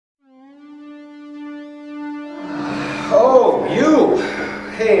You!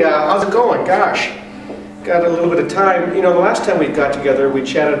 Hey, how's it going? Gosh, got a little bit of time. You know, the last time we got together, we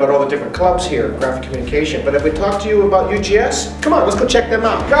chatted about all the different clubs here, graphic communication. But have we talked to you about UGS? Come on, let's go check them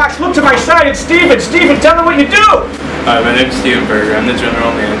out. Gosh, look to my side, it's Steven! Steven, tell them what you do! Hi, my name is Steven Berger. I'm the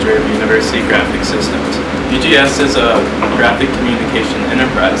General Manager of University Graphic Systems. UGS is a graphic communication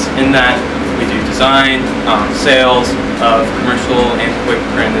enterprise in that we do design, sales of commercial and quick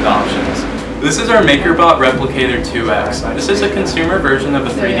printed options. This is our MakerBot Replicator 2X. This is a consumer version of a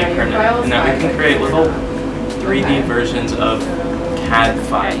 3D printer in that we can create little 3D versions of CAD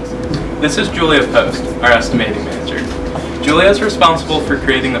files. This is Julia Post, our estimating manager. Julia is responsible for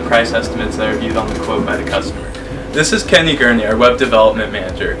creating the price estimates that are viewed on the quote by the customer. This is Kenny Gurney, our web development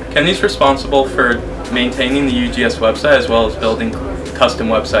manager. Kenny's responsible for maintaining the UGS website as well as building custom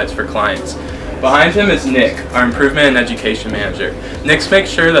websites for clients. Behind him is Nick, our improvement and education manager. Nick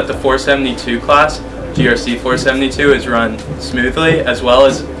makes sure that the 472 class, GRC 472, is run smoothly as well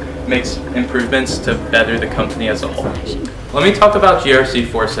as makes improvements to better the company as a whole. Let me talk about GRC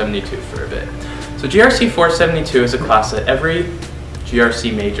 472 for a bit. So GRC 472 is a class that every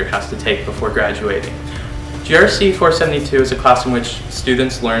GRC major has to take before graduating. GRC 472 is a class in which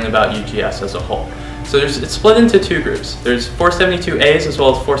students learn about UGS as a whole. So it's split into two groups. There's 472As as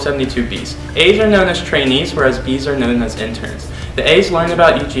well as 472Bs. As are known as trainees, whereas Bs are known as interns. The As learn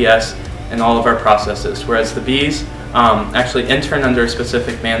about UGS and all of our processes, whereas the Bs actually intern under a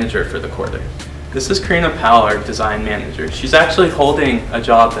specific manager for the quarter. This is Karina Powell, our design manager. She's actually holding a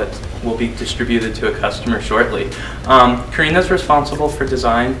job that will be distributed to a customer shortly. Karina's responsible for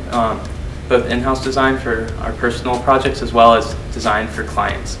design, both in-house design for our personal projects as well as design for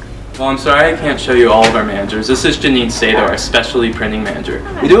clients. Well, I'm sorry I can't show you all of our managers. This is Janine Sato, our specialty printing manager.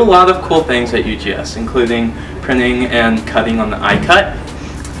 We do a lot of cool things at UGS, including printing and cutting on the iCut,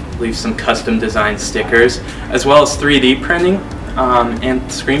 I believe some custom designed stickers, as well as 3D printing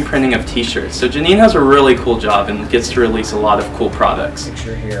and screen printing of t-shirts. So Janine has a really cool job and gets to release a lot of cool products.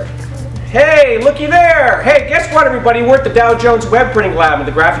 Picture here. Hey, looky there! Hey, guess what, everybody? We're at the Dow Jones Web Printing Lab in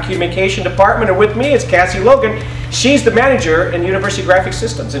the Graphic Communication Department, and with me is Cassie Logan. She's the manager in University Graphic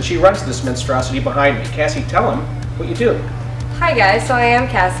Systems, and she runs this monstrosity behind me. Cassie, tell them what you do. Hi guys, so I am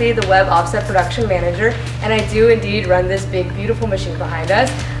Cassie, the Web Offset Production Manager, and I do indeed run this big, beautiful machine behind us.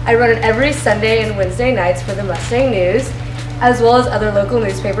 I run it every Sunday and Wednesday nights for the Mustang News, as well as other local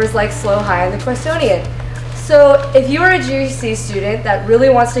newspapers like Slow High and the Questonian. So if you are a GC student that really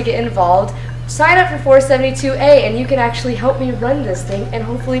wants to get involved, sign up for 472A and you can actually help me run this thing and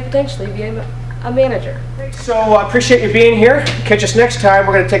hopefully potentially be a manager. So I appreciate you being here. Catch us next time.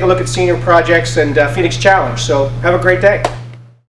 We're going to take a look at senior projects and Phoenix Challenge. So have a great day.